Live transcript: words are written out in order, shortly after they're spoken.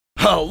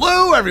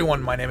Hello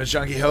everyone, my name is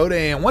Johnquixote,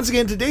 and once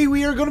again today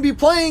we are going to be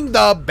playing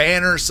the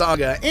Banner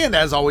Saga, and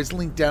as always,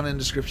 link down in the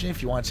description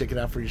if you want to check it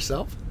out for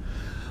yourself.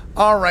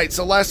 Alright,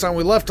 so last time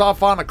we left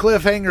off on a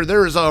cliffhanger.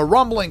 There is a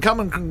rumbling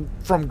coming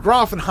from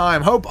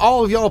Grafenheim. Hope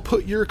all of y'all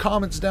put your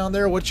comments down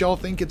there what y'all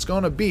think it's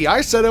going to be.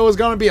 I said it was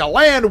going to be a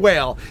land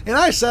whale, and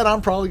I said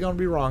I'm probably going to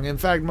be wrong. In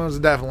fact,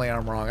 most definitely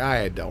I'm wrong.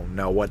 I don't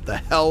know what the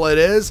hell it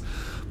is,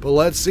 but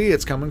let's see,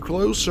 it's coming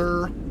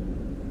closer.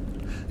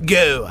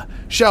 Go!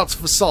 Shouts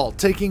Fasalt,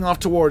 taking off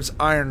towards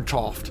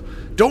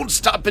Irontoft. Don't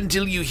stop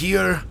until you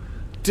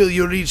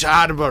reach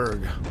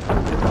Harburg.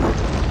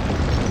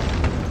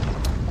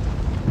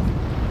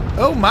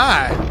 Oh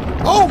my!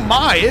 Oh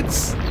my!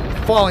 It's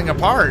falling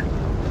apart.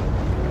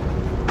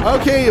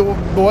 Okay, it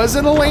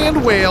wasn't a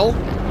land whale.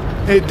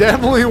 It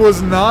definitely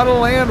was not a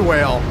land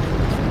whale.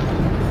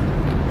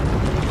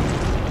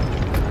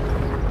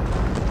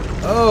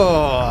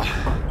 Oh.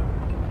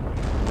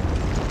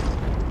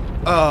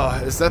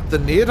 Is that the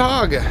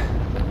Nidhogg?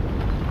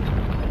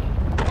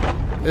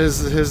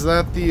 Is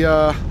that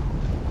the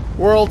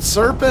World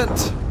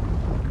Serpent?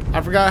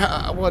 I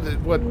forgot what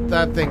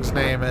that thing's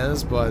name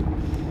is, but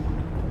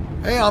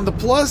hey, on the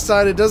plus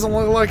side, it doesn't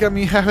look like I'm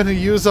having to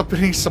use up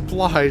any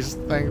supplies,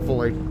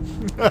 thankfully.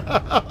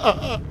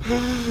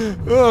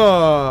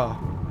 Oh.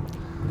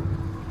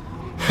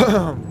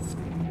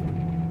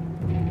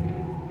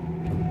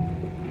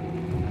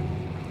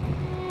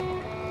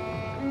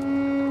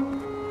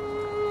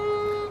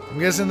 I'm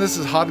guessing this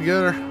is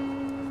Hodgetter.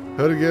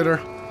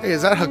 Hey,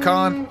 is that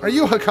Hakan? Are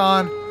you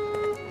Hakan?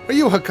 Are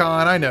you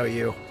Hakan? I know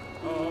you.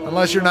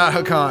 Unless you're not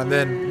Hakan,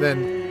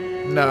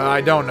 then no,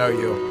 I don't know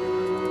you.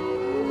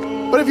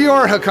 But if you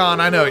are Hakan,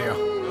 I know you.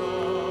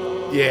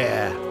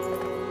 Yeah.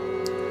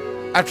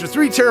 After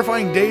 3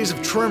 terrifying days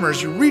of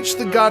tremors, you reach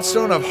the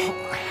Godstone of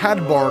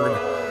Hadborg,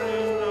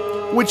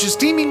 which is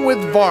teeming with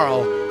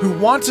Varl, who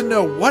want to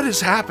know what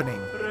is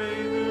happening.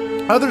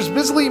 Others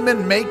busily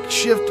mend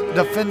makeshift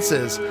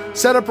defenses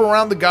set up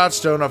around the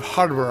Godstone of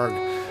Hadborg,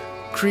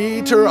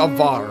 creator of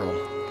Varl.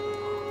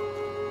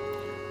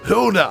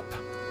 Hold up,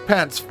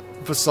 pants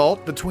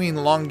Fasalt between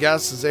long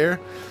gasps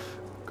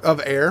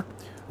of air.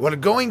 We're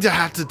going to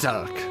have to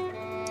talk.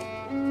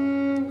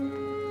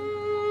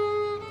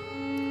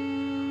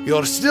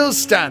 You're still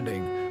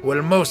standing.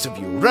 Well, most of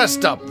you.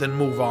 Rest up, then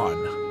move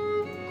on.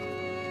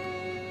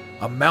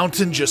 A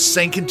mountain just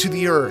sank into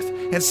the earth,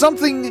 and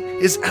something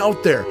is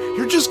out there.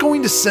 You're just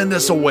going to send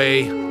us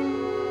away.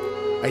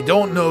 I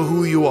don't know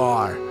who you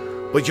are,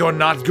 but you're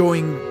not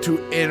going to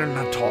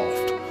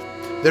Ernatoft.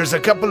 There's a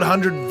couple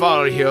hundred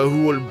Var here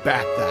who will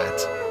back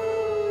that.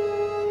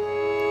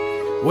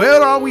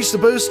 Where are we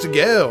supposed to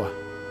go?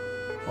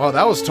 Oh,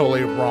 that was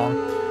totally wrong.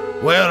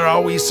 Where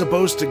are we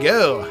supposed to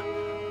go?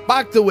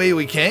 Back the way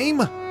we came?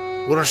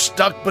 We're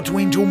stuck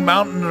between 2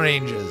 mountain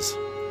ranges.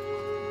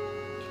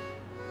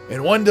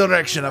 In one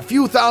direction, a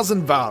few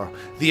thousand Var.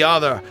 The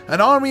other,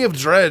 an army of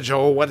dredge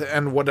or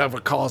whatever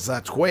caused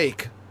that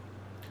quake.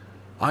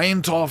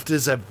 Irontoft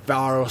is a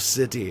Varl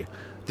city.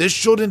 This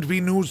shouldn't be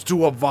news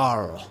to a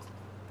Varl.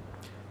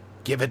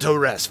 Give it a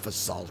rest,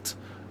 Fasalt.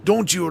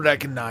 Don't you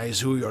recognize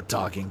who you're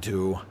talking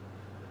to?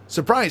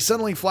 Surprise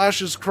suddenly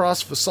flashes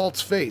across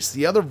Fasalt's face.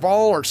 The other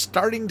Varl are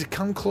starting to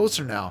come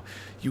closer now.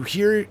 You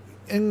hear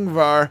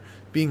Ingvar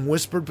being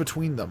whispered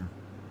between them.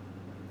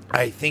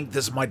 I think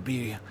this might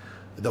be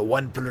the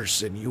one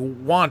person you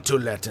want to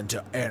let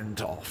into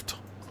Erntoft.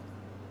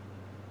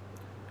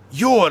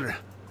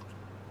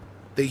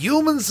 The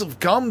humans have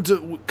come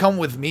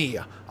with me.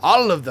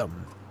 All of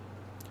them.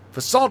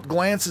 Fasalt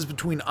glances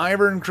between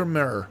Ivor and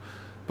Kremur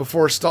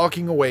before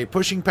stalking away,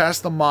 pushing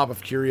past the mob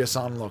of curious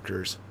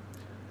onlookers.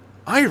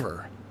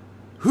 Ivor,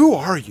 who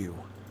are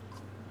you?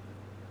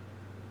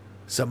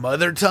 Some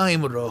other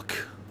time,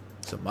 Rook.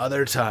 Some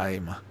other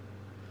time.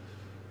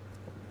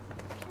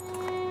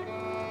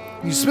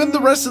 You spend the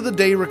rest of the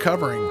day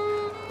recovering.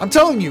 I'm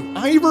telling you,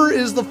 Ivor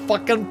is the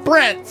fucking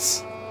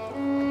prince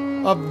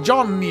of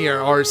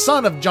Jonir, or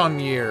son of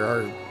Jonir,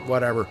 or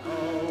whatever.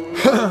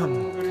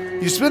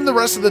 You spend the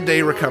rest of the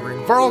day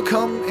recovering. Varl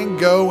come and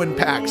go in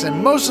packs,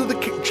 and most of the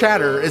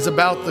chatter is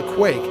about the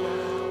quake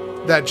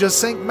that just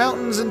sank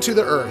mountains into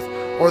the earth,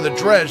 or the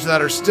dredge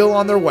that are still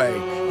on their way.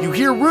 You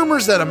hear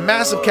rumors that a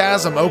massive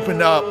chasm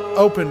opened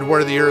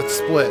where the earth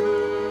split.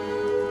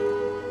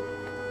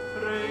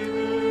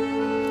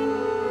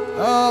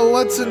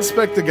 Let's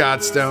inspect the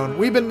Godstone.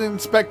 We've been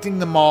inspecting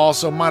them all,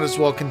 so might as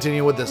well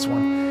continue with this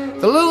one.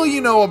 The little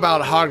you know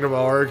about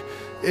Hadborg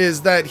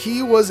is that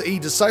he was a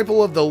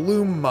disciple of the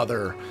Loom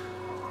Mother.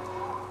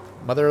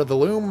 Mother of the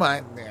Loom,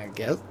 I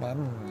guess. I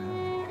don't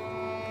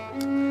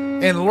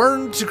know. And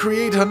learned to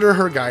create under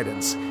her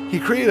guidance. He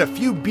created a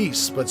few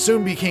beasts, but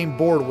soon became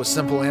bored with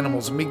simple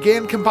animals and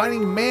began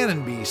combining man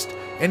and beast,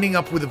 ending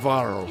up with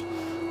Varl.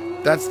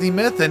 That's the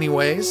myth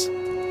anyways.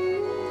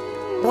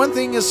 One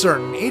thing is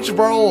certain, each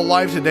Varl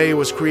alive today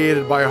was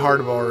created by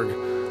Hadborg,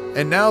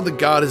 and now the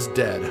god is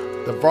dead.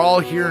 The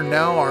Varl here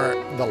now are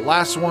the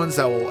last ones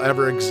that will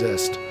ever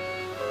exist.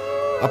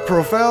 A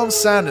profound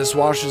sadness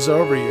washes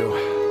over you.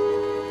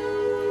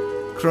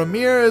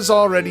 Cromir is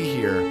already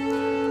here.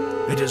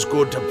 It is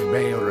good to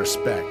pay your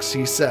respects,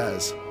 he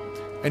says.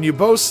 And you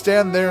both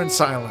stand there in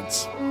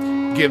silence.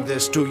 Give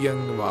this to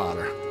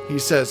Yngvar, he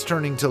says,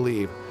 turning to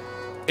leave.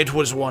 It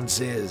was once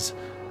his,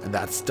 and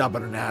that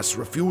stubborn ass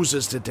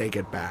refuses to take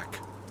it back.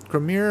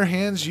 Cromir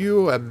hands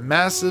you a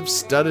massive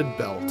studded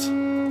belt.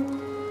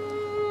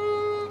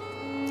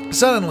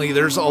 Suddenly,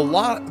 there's a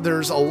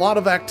lot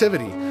of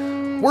activity.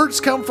 Words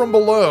come from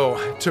below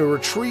to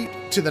retreat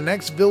to the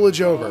next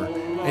village over,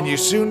 and you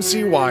soon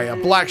see why. A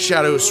black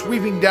shadow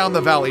sweeping down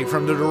the valley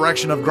from the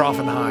direction of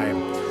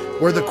Grafenheim,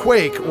 where the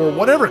quake, or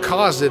whatever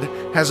caused it,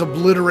 has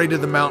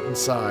obliterated the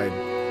mountainside.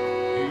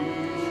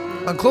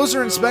 On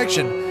closer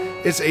inspection,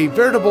 it's a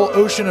veritable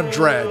ocean of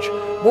dredge,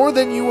 more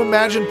than you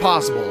imagined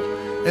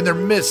possible. In their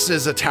midst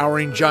is a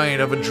towering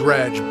giant of a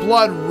dredge,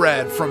 blood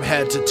red from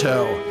head to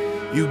toe.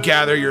 You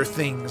gather your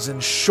things in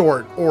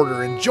short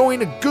order and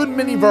join a good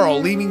many Varl,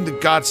 leaving the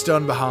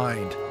Godstone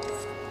behind.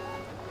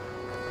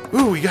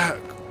 Ooh, we got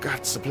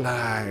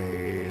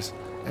supplies.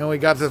 And we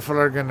got the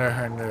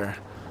Flurgener.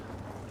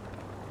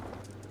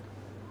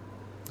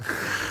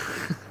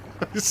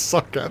 I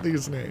suck at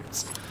these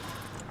names.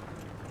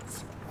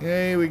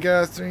 Yay, we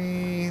got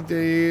 3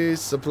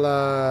 days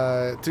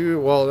supply.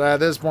 At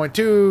this point,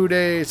 2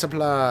 days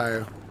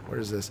supply.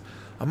 Where is this?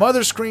 A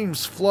mother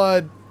screams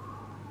flood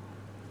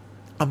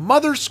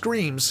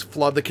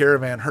the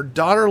caravan. Her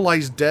daughter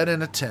lies dead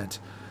in a tent.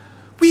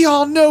 We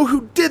all know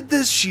who did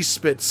this, she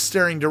spits,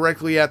 staring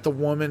directly at the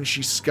woman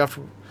she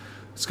scuffled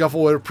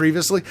with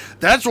previously.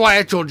 That's why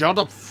I told y'all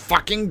to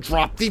fucking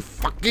drop the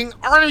fucking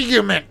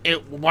argument.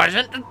 It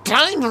wasn't the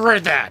time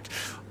for that.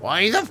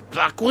 Why the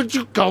fuck would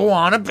you go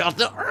on about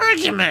the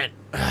argument?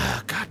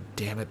 God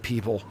damn it,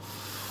 people.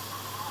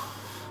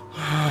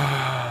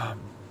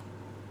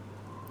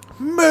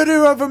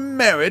 Murder of a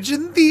marriage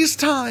in these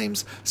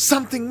times.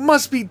 Something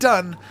must be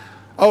done.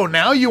 Oh,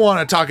 now you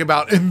want to talk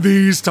about in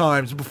these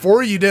times.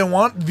 Before you didn't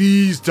want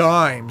these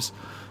times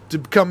to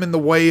come in the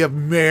way of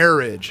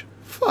marriage.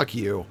 Fuck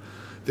you.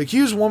 The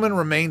accused woman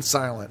remains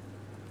silent.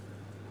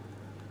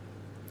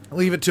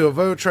 Leave it to a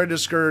vote. Try to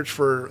discourage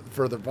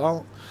further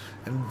violence.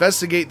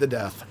 Investigate the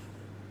death.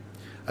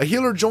 A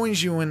healer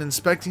joins you in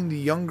inspecting the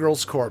young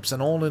girl's corpse. An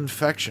old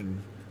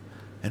infection,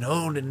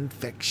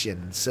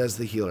 says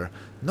the healer.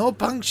 No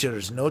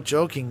punctures, no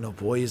choking, no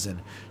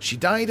poison. She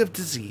died of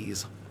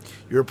disease.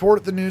 You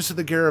report the news to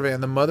the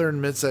caravan. The mother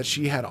admits that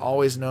she had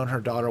always known her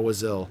daughter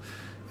was ill,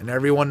 and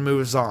everyone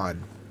moves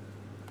on.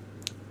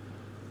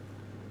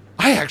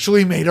 I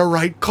actually made a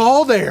right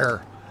call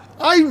there.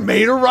 I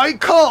made a right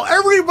call.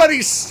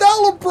 Everybody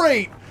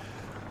celebrate.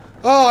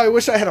 Oh, I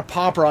wish I had a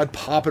popper. I'd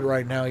pop it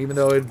right now, even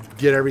though it'd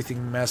get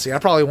everything messy. I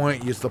probably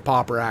won't use the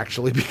popper,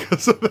 actually,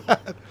 because of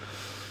that.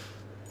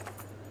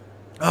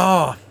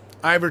 Oh,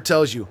 Ivor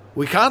tells you,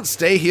 we can't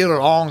stay here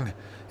long.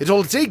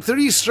 It'll take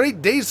 3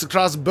 straight days to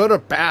cross Border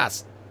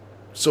Pass.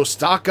 So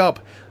stock up.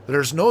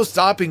 There's no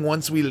stopping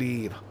once we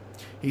leave.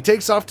 He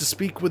takes off to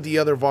speak with the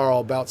other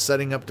Varl about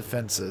setting up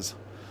defenses.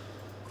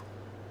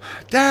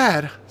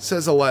 Dad,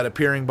 says Alette,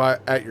 appearing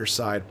at your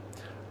side.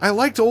 I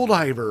liked old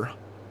Ivor.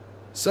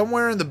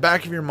 Somewhere in the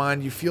back of your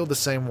mind, you feel the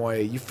same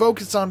way. You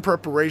focus on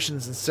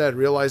preparations instead,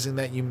 realizing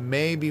that you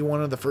may be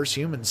one of the first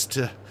humans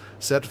to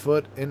set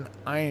foot in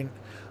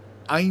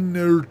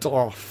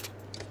Einertoft.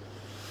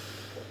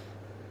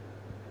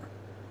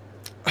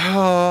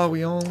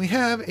 We only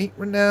have 8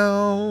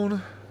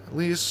 renown. At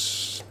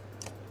least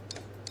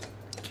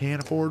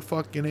can't afford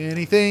fucking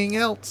anything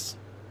else.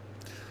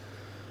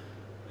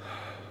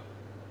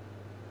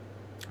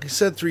 He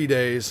said 3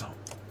 days.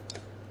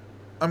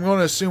 I'm going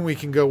to assume we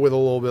can go with a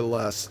little bit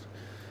less.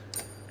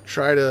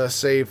 Try to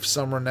save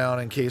some renown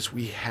in case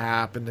we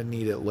happen to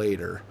need it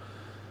later.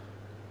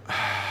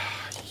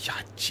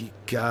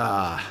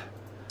 Yachika.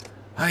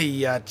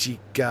 Hiya,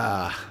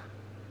 chica.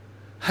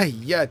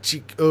 Hiya,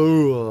 chica.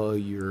 Oh,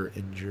 you're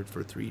injured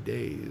for 3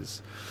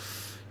 days.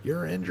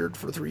 You're injured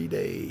for 3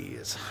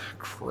 days.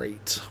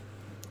 Great.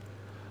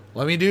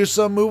 Let me do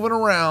some moving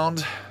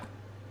around.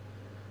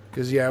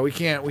 Because, yeah, we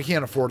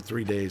can't afford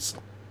 3 days.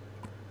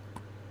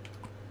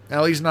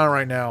 At least not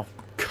right now.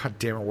 God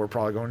damn it, we're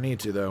probably going to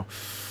need to, though.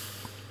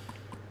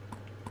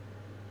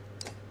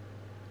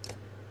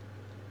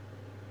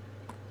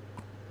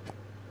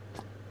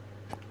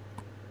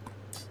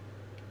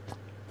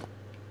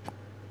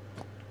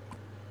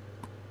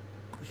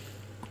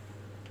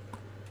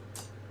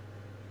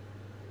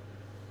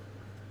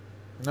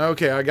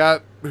 Okay, I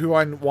got who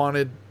I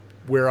wanted,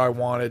 where I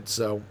wanted,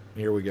 so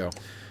here we go.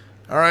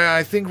 Alright,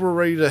 I think we're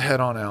ready to head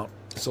on out.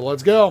 So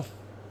let's go.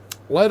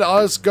 Let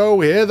us go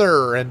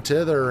hither and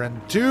thither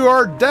and to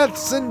our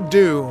deaths and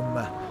doom.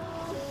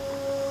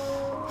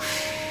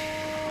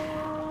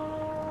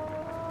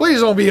 Please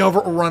don't be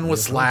overrun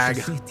with slag.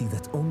 A city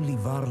that only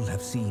Varl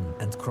have seen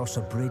and cross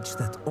a bridge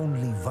that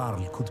only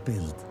Varl could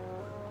build.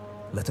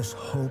 Let us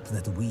hope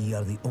that we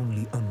are the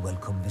only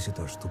unwelcome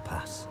visitors to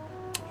pass.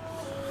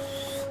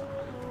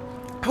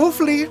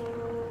 Hopefully.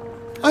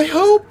 I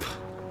hope.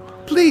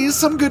 Please,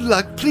 some good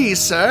luck, please,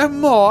 sir.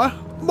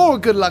 More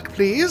good luck,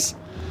 please.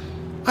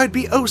 I'd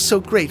be oh so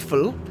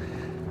grateful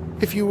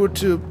if you were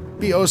to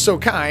be oh so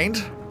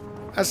kind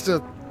as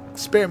to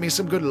spare me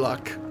some good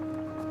luck.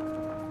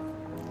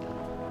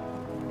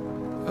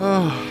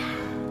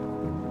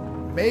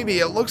 Oh, maybe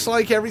it looks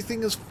like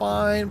everything is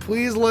fine.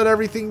 Please let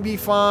everything be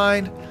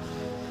fine.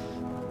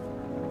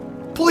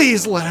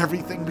 Please let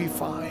everything be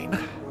fine.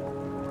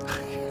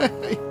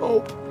 I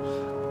hope.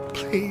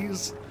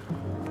 Please.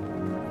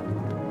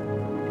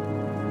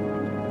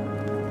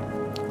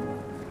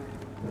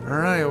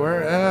 Alright,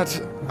 we're at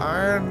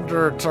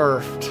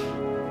Underturfed.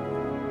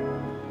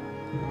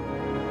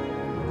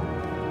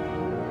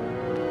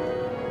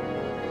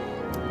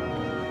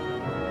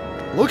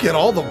 Look at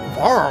all the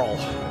Varl.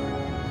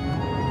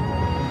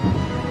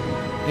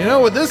 You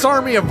know, with this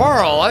army of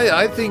Varl,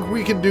 I think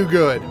we can do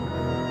good.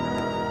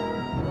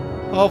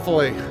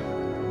 Hopefully.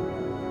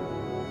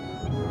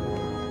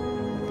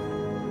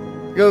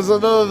 Because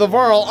the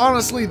Varl,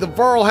 honestly, the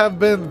Varl have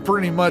been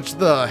pretty much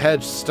the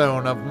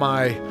headstone of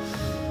my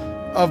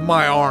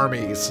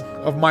armies,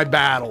 of my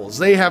battles.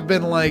 They have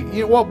been like,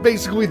 you know, well,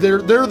 basically they're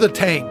the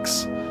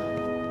tanks.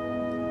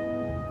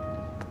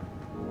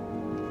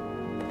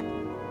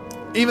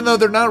 Even though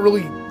they're not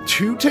really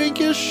too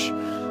tankish,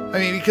 I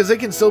mean, because they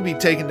can still be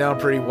taken down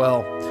pretty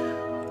well.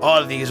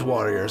 All these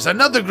warriors,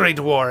 another great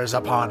war is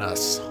upon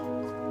us.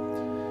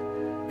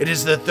 It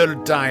is the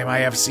third time I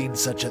have seen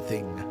such a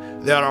thing.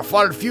 There are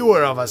far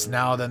fewer of us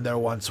now than there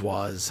once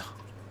was.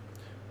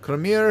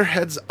 Kramir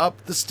heads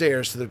up the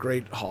stairs to the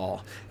Great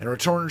Hall and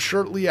returns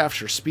shortly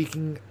after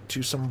speaking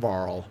to some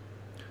Varl.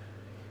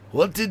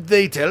 What did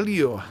they tell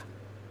you?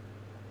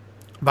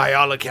 By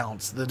all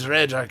accounts, the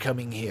dredge are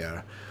coming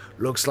here.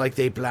 Looks like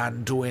they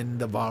plan to end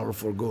the Varl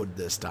for good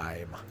this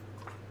time.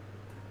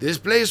 This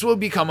place will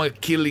become a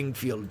killing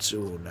field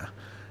soon.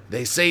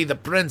 They say the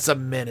Prince of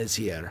Men is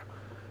here.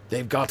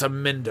 They've got a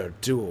mender,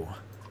 too.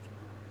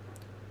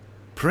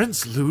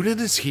 Prince Ludin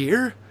is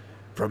here?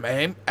 From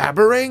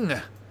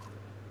Aberring?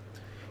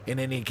 In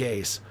any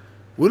case,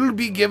 we'll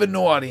be given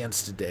no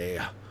audience today.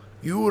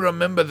 You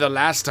remember the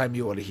last time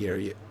you were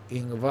here,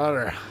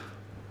 Ingvar?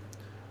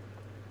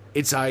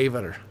 It's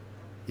Ivar.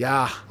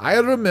 Yeah, I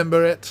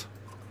remember it.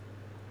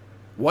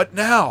 What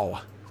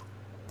now?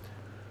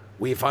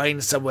 We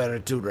find somewhere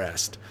to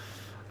rest.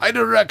 I'd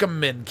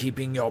recommend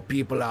keeping your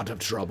people out of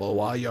trouble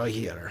while you're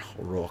here,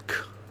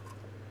 Rook.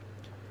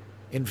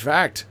 In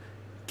fact,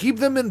 keep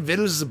them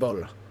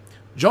invisible.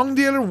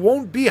 Jongdir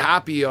won't be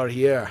happy you're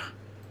here.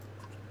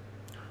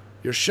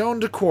 You're shown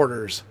to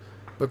quarters,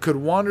 but could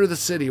wander the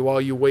city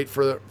while you wait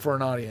for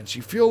an audience.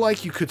 You feel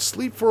like you could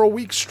sleep for a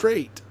week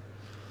straight.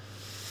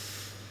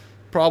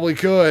 Probably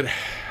could.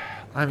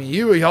 I mean,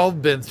 y'all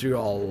have been through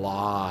a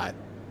lot.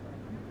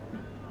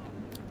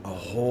 A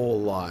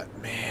whole lot,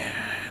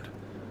 man.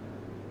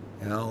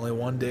 And only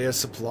one day of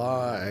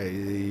supplies.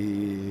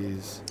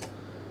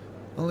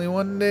 Only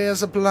one day of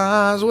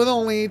supplies with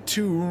only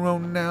 2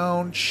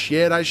 renowned.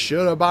 Shit, I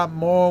should have bought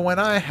more when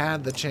I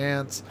had the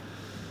chance.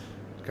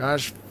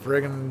 Gosh,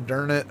 friggin'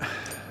 darn it.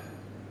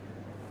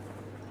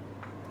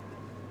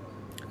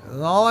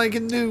 That's all I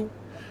can do.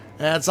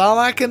 That's all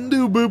I can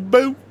do,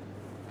 boo-boo.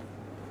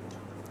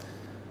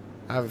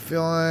 I have a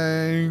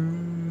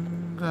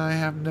feeling I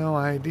have no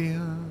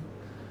idea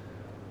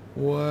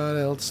what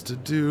else to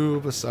do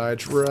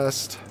besides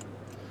rest.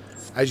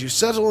 As you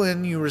settle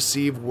in, you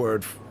receive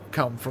word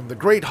come from the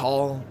Great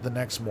Hall the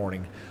next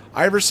morning.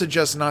 Ivor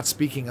suggests not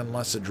speaking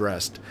unless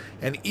addressed,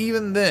 and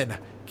even then,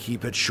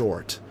 keep it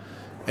short.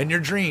 In your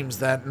dreams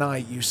that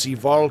night, you see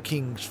Varl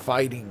kings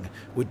fighting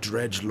with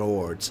dredge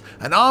lords.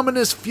 An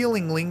ominous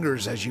feeling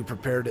lingers as you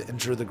prepare to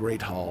enter the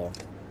Great Hall.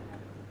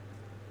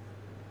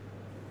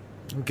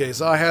 Okay,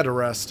 so I had to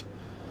rest.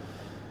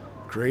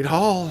 Great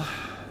Hall.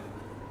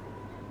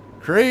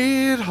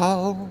 Great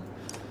Hall.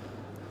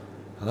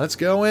 Let's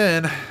go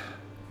in.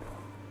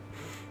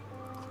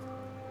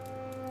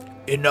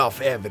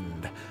 Enough,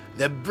 Evan.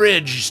 The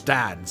bridge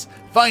stands.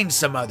 Find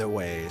some other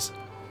ways.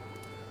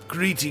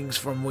 Greetings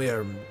from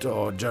Wyrm,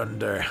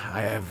 Junder.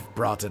 I have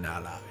brought an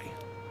ally.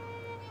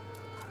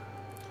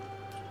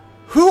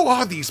 Who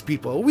are these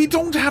people? We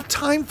don't have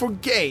time for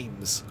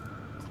games.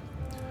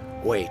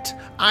 Wait,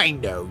 I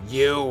know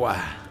you.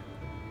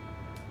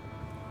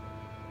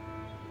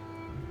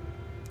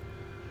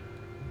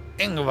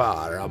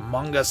 Ingvar,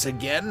 among us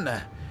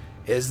again?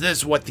 Is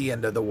this what the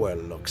end of the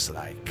world looks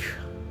like?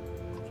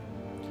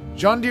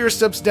 John Deere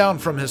steps down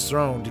from his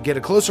throne to get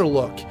a closer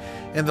look.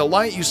 In the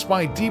light, you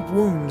spy deep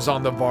wounds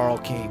on the Varl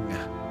King.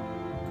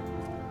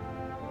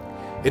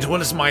 It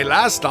was my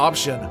last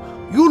option.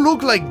 You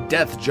look like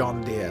death,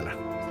 John Deere.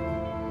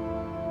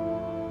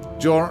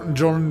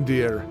 John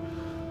Deere.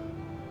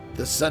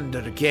 The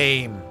Sunder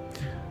came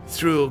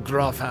through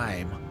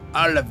Grofheim.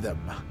 All of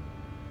them.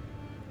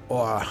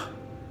 Or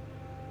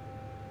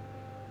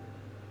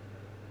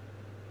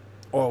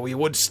we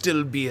would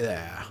still be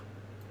there.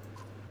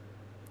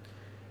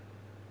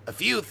 A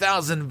few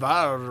thousand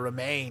Varl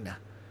remain.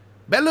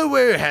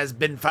 Bellower has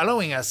been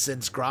following us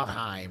since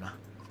Grofheim.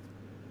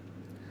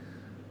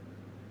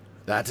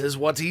 That is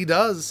what he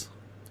does.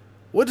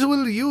 What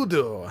will you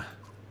do?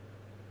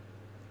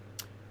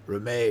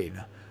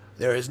 Remain.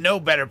 There is no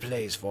better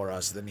place for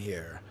us than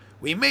here.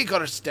 We make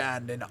our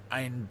stand in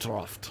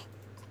Eintroft.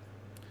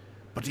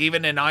 But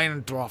even in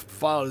Eintroft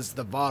Falls,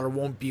 the Var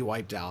won't be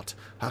wiped out.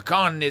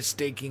 Hakan is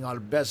taking our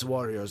best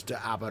warriors to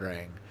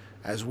Aberang,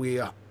 as we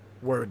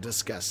were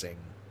discussing.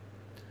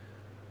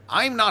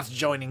 I'm not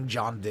joining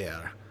John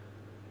there.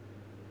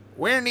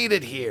 We're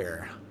needed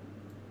here.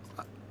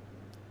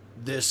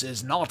 This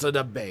is not a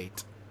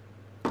debate.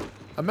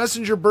 A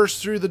messenger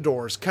bursts through the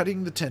doors,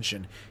 cutting the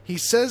tension. He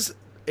says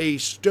a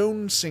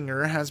stone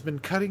singer has been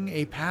cutting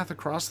a path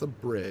across the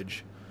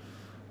bridge.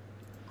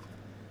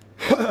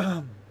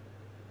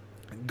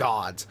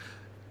 Gods,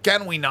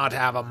 can we not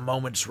have a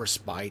moment's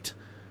respite?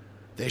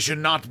 They should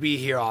not be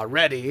here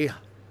already.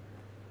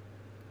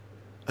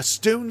 A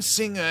stone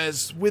singer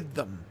is with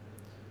them.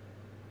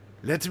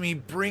 Let me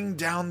bring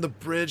down the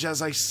bridge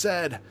as I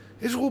said.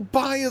 It will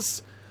buy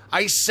us.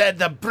 I said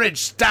the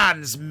bridge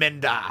stands,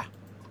 Minda.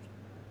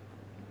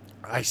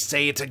 I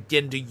say it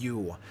again to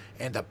you,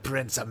 and the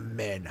Prince of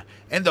Men,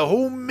 and the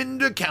whole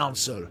Minda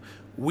Council.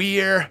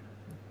 Were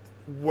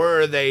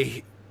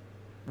they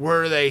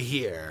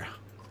here?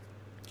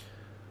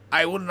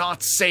 I will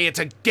not say it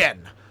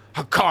again.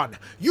 Hakan,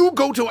 you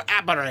go to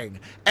Aberang.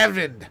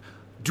 Evan,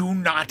 do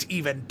not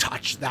even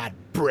touch that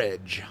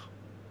bridge.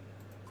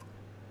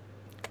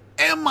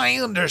 Am I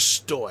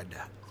understood?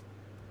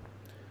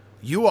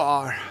 You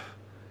are.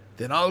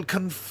 Then I'll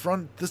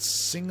confront the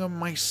singer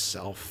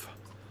myself.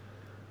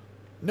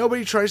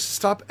 Nobody tries to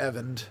stop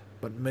Evan,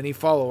 but many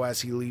follow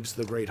as he leaves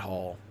the Great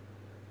Hall.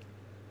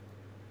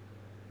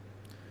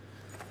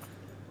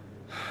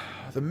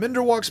 The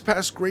Minder walks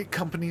past great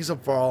companies of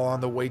Varl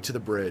on the way to the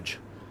bridge.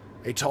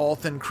 A tall,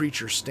 thin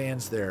creature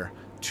stands there,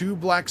 2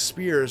 black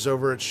spears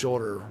over its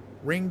shoulder,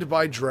 ringed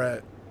by dredge.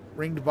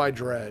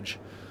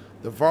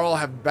 The Varl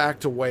have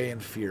backed away in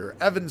fear.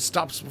 Evan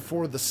stops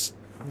before the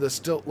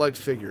stilt-legged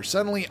figure.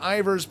 Suddenly,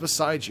 Ivor's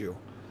beside you.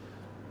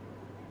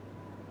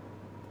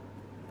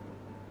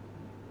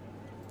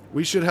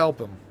 We should help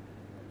him.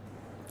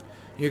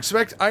 You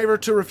expect Ivor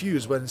to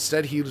refuse, but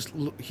instead he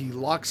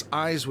locks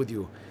eyes with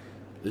you.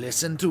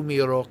 Listen to me,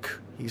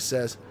 Rook, he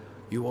says.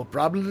 You will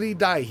probably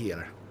die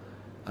here.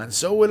 And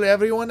so will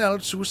everyone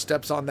else who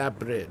steps on that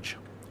bridge.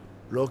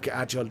 Look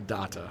at your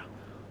daughter.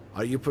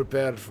 Are you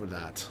prepared for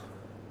that?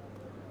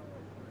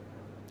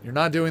 You're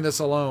not doing this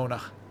alone.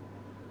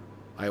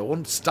 I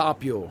won't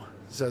stop you,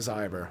 says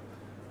Ivor.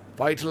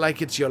 Fight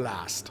like it's your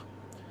last.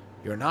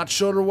 You're not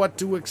sure what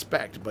to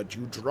expect, but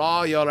you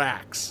draw your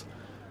axe.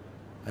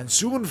 And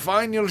soon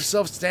find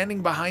yourself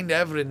standing behind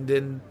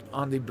Everin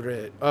on the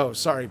bridge. Oh,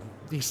 sorry.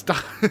 He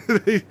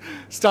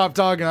stopped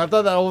talking. I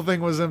thought that whole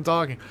thing was him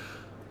talking.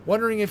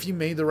 Wondering if you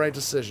made the right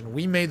decision.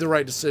 We made the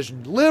right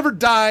decision. Live or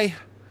die.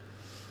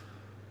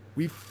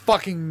 We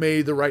fucking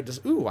made the right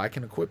decision. Ooh, I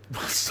can equip...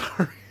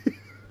 Sorry.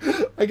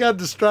 I got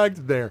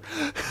distracted there.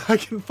 I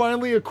can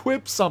finally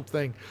equip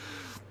something.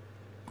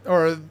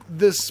 Or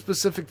this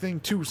specific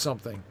thing to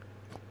something.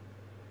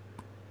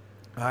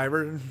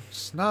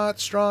 Ivor's not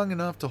strong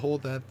enough to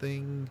hold that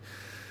thing.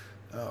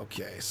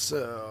 Okay,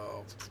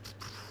 so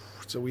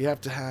we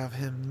have to have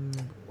him...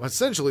 Well,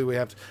 essentially, we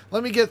have to...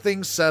 Let me get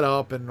things set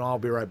up, and I'll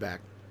be right back.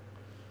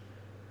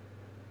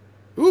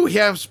 Ooh, he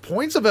has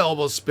points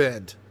available to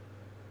spend.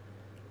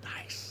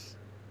 Nice.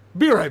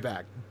 Be right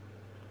back.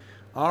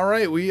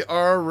 Alright, we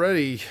are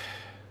ready.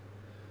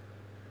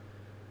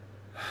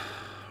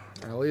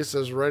 At least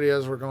as ready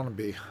as we're going to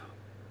be.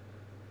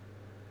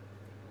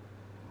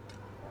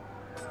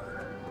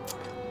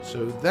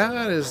 So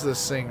that is the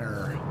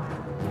singer.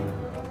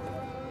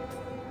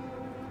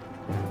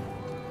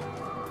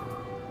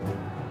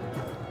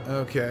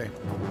 Okay.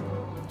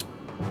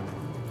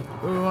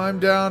 Ooh, I'm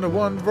down to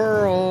 1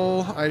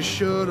 Verl. I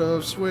should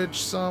have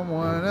switched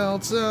someone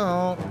else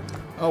out.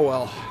 Oh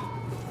well.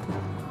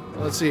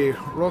 Let's see.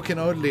 Rook and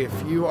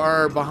Odleif, you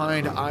are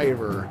behind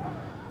Ivor.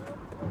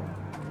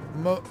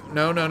 No.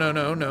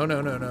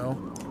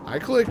 I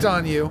clicked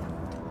on you.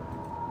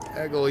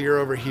 Eggle, you're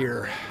over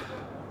here.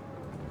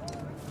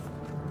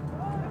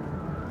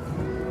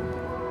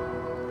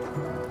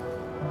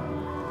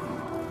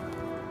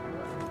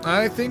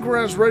 I think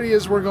we're as ready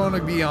as we're going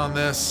to be on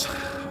this.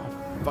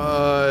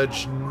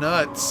 Fudge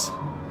nuts.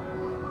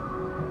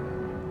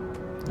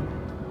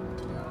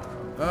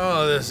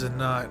 Oh, this is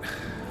not...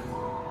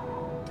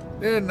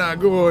 This is not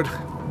good.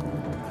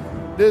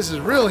 This is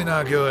really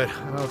not good.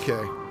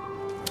 Okay.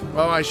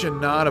 Oh, I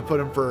should not have put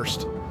him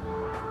first.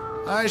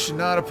 I should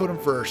not have put him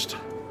first.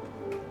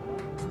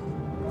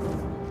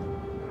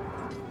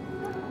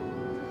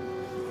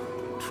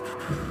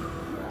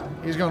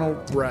 He's gonna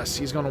rest.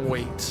 He's gonna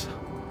wait.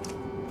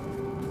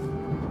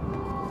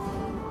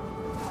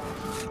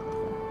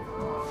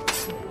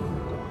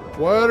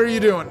 What are you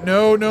doing?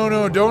 No.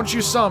 Don't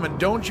you summon.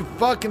 Don't you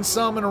fucking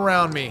summon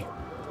around me.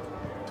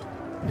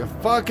 You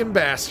fucking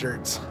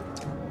bastards.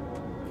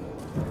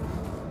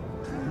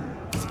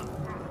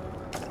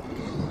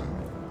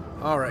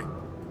 Alright.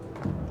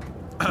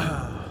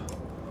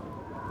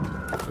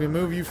 If we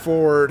move you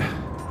forward,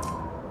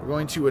 we're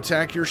going to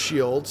attack your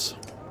shields.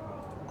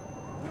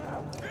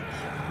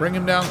 Bring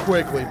him down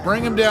quickly.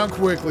 Bring him down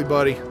quickly,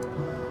 buddy.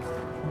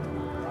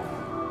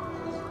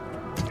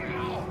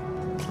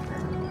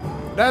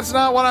 That's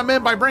not what I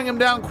meant by bring him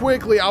down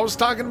quickly. I was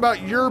talking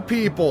about your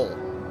people.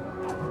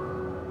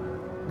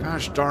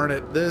 Gosh darn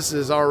it. This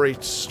is already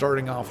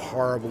starting off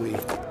horribly.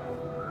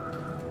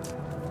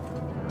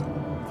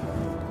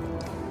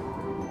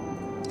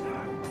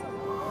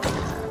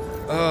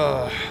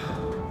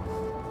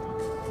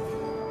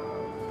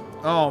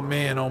 Oh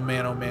man, oh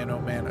man, oh man,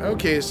 oh man.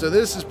 Okay, so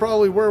this is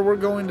probably where we're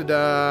going to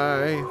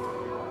die.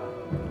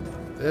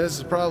 This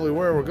is probably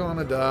where we're going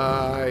to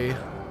die.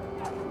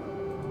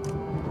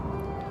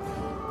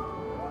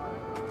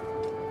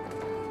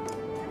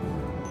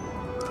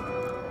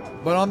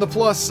 But on the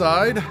plus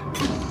side,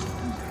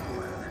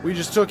 we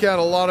just took out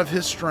a lot of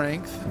his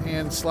strength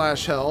and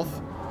slash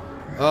health.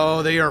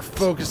 Oh, they are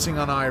focusing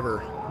on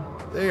Ivor.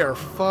 They are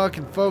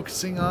fucking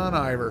focusing on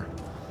Ivor.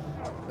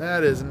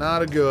 That is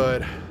not a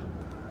good.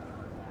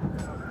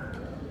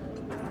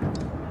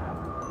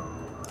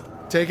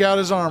 Take out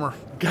his armor.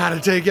 Gotta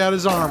take out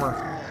his armor.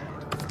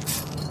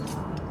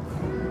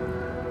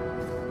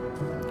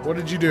 What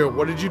did you do?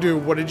 What did you do?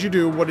 What did you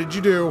do? What did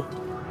you do?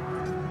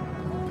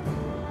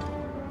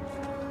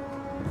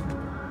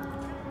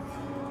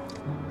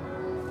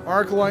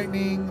 Arc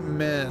lightning,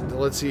 mend.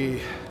 Let's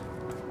see.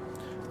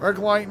 Arc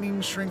lightning,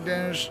 shrink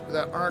damage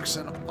that arcs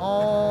in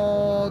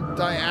all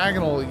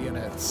diagonal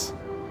units.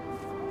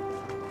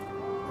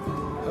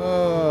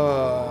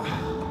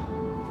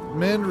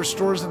 Mend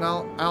restores an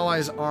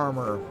ally's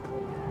armor.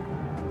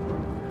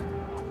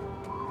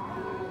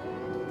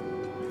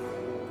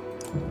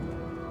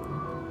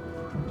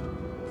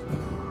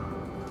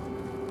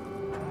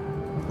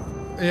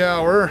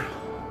 Yeah,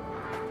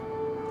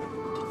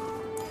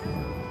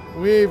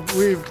 we've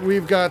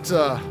got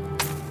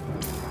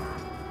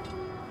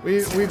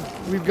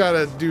we've got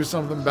to do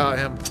something about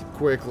him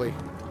quickly.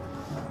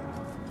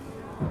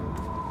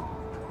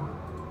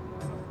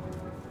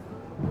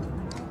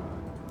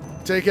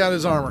 Take out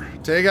his armor.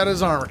 Take out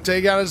his armor.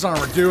 Take out his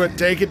armor. Do it.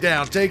 Take it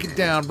down. Take it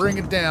down. Bring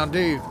it down,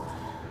 dude.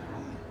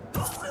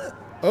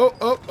 Oh,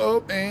 oh,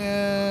 oh,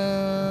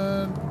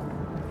 and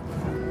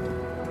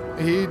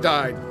he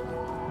died.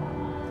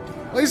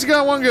 At least he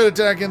got one good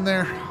attack in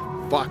there.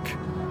 Fuck.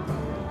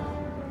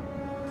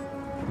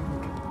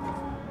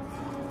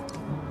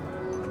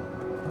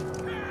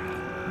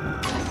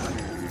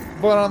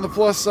 But on the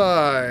plus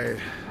side...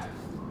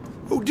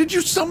 Oh, did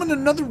you summon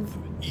another...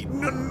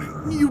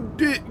 You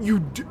did. You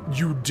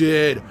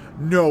did.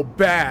 No,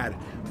 bad.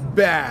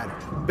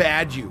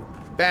 Bad you.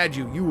 Bad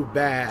you. You were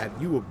bad.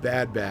 You were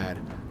bad.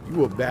 You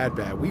were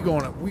bad. We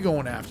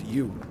going after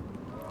you.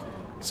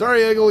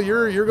 Sorry, Eggle,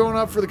 you're going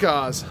up for the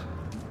cause.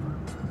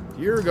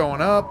 You're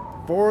going up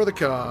for the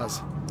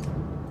cause.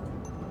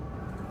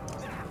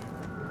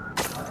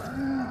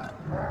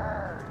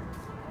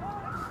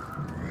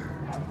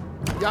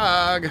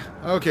 Yag.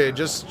 Okay,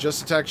 just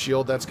attack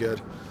shield. That's good.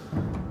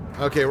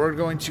 Okay, we're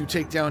going to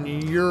take down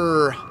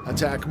your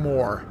attack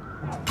more.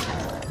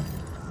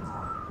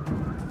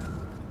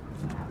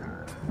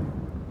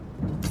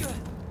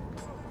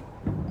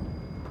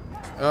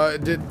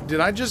 Did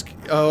I just...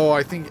 Oh,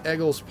 I think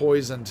Eggle's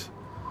poisoned.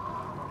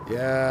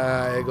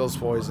 Yeah, Eggle's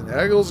poisoned.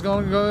 Eggle's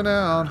gonna go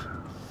down.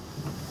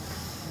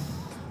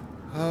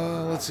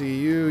 Let's see.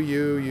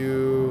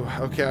 You.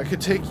 Okay, I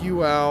could take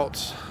you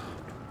out.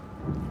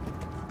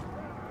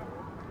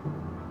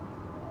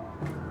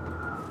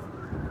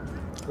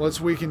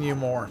 Let's weaken you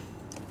more.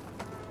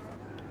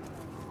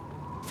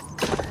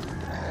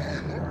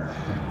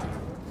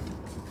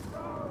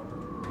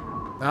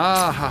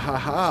 Ah, ha, ha,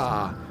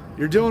 ha.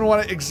 You're doing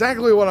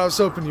exactly what I was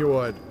hoping you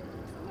would.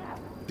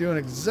 Doing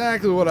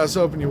exactly what I was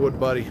hoping you would,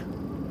 buddy.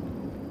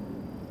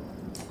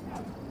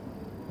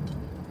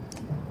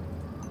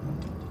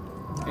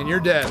 And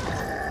you're dead.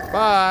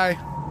 Bye.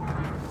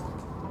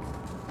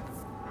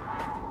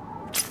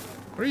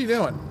 What are you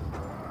doing?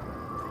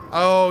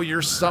 Oh,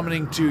 you're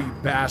summoning too, you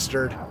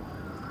bastard.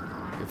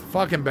 You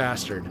fucking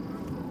bastard.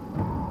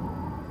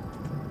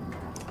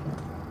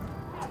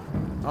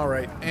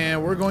 Alright,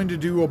 and we're going to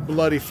do a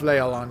bloody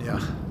flail on you.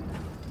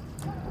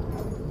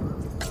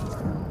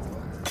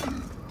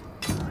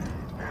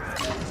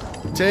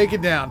 Take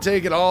it down.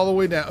 Take it all the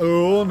way down.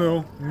 Oh,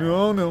 no.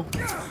 No.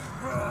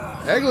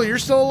 Eggle, you're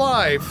still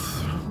alive.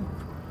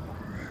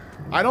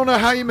 I don't know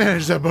how you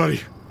managed that,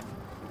 buddy.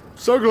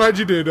 So glad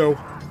you did, though.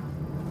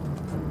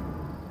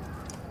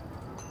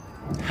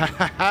 Ha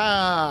ha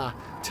ha!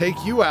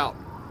 Take you out.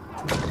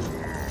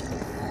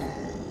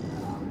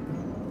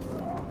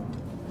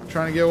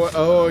 Trying to get what?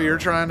 Oh, you're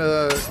going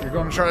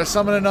to try to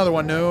summon another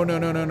one. No. No,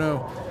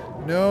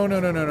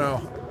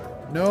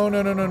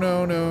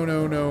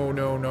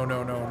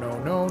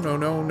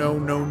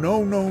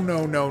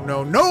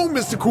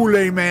 Mr.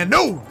 Kool-Aid Man,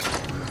 no!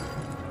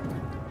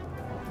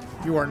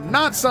 You are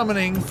not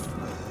summoning.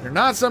 You're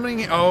not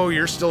summoning. Oh,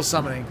 you're still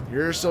summoning.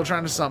 You're still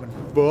trying to summon.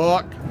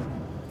 Fuck.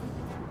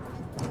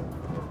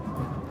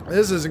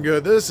 This isn't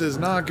good. This is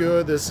not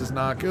good. This is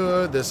not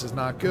good. This is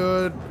not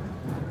good.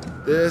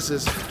 This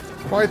is...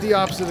 Quite the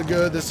opposite of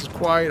good. This is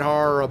quite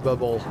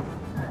horrible.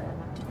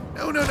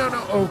 No, no, no,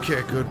 no.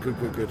 Okay, good, good,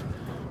 good, good.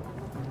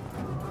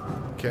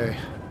 Okay.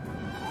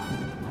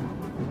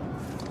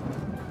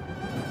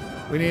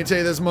 We need to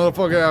take this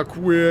motherfucker out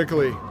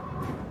quickly.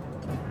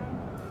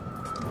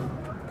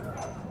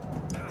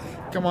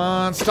 Come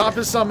on, stop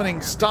his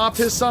summoning. Stop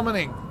his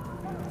summoning.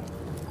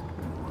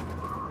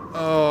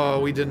 Oh,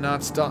 we did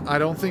not stop. I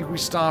don't think we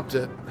stopped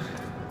it.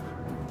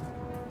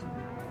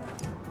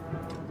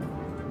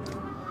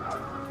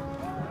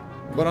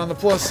 But on the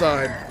plus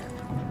side,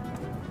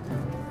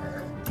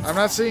 I'm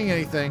not seeing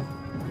anything.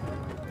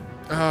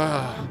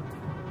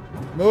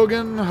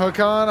 Mogan,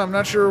 Hakan, I'm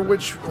not sure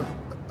which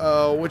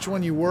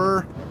one you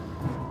were,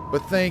 but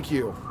thank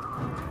you.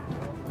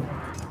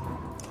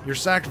 Your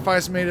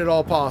sacrifice made it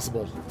all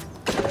possible.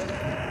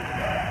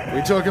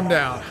 We took him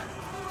down.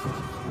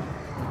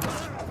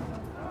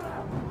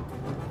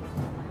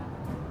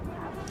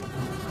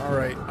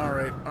 Alright,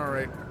 alright,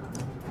 alright.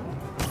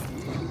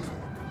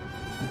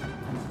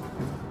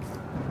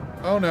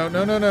 Oh no,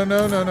 no, no, no,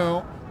 no, no,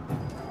 no.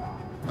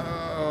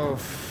 Oh,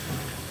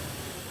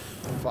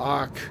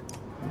 fuck.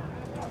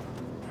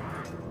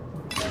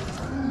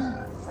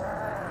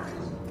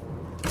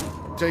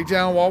 Take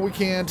down while we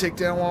can, take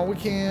down while we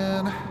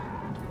can.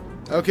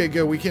 Okay,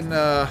 good. We can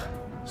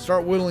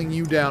start whittling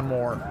you down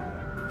more.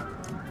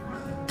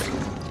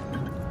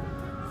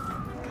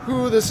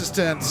 Whew, this is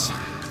tense.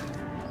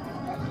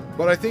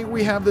 But I think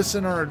we have this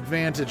in our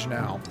advantage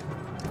now.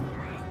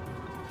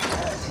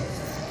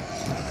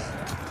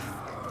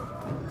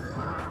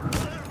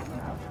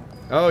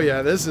 Oh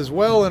yeah, this is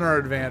well in our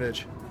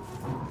advantage.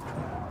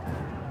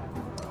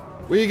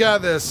 We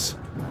got this.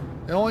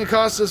 It only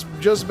cost us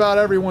just about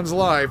everyone's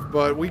life,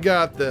 but we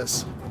got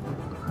this.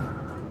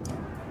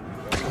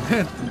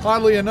 And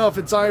oddly enough,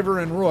 it's Ivor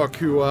and Rook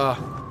who,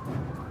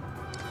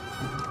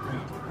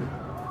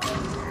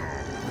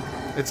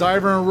 It's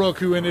Ivor and Rook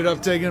who ended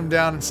up taking him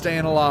down and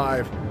staying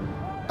alive.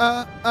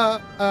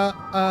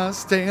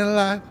 Staying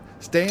alive,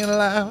 staying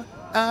alive.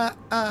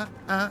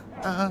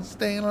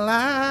 Staying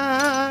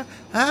alive.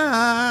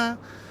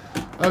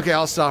 Okay,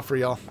 I'll stop for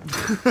y'all.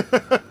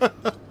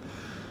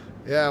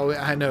 Yeah,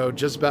 I know.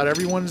 Just about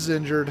everyone's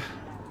injured.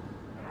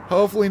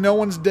 Hopefully no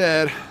one's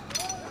dead.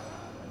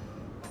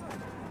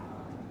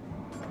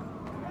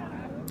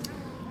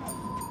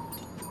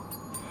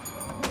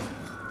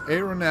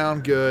 Eight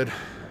renown, good.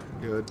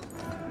 Good.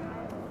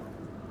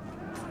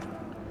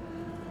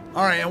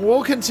 Alright, and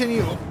we'll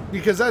continue,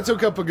 because that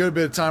took up a good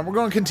bit of time. We're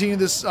going to continue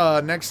this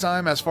next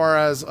time as far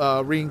as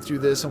reading through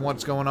this and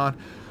what's going on.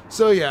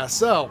 So, yeah,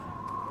 so,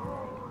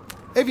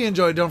 if you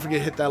enjoyed, don't forget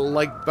to hit that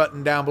like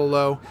button down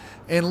below.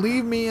 And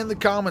leave me in the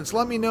comments.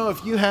 Let me know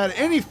if you had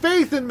any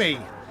faith in me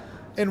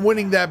in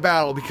winning that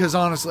battle. Because,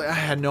 honestly, I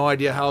had no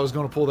idea how I was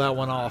going to pull that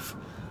one off.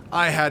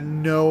 I had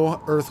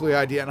no earthly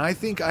idea. And I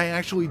think I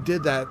actually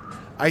did that.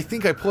 I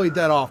think I played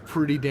that off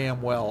pretty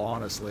damn well,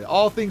 honestly.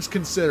 All things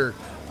considered,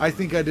 I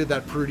think I did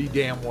that pretty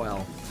damn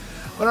well.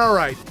 But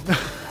alright.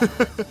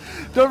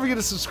 Don't forget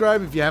to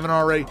subscribe if you haven't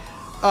already.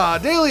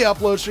 Daily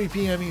uploads, 3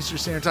 p.m. Eastern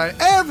Standard Time,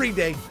 every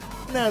day.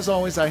 And as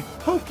always, I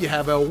hope you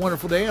have a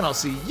wonderful day, and I'll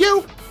see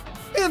you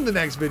in the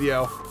next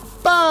video.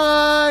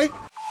 Bye!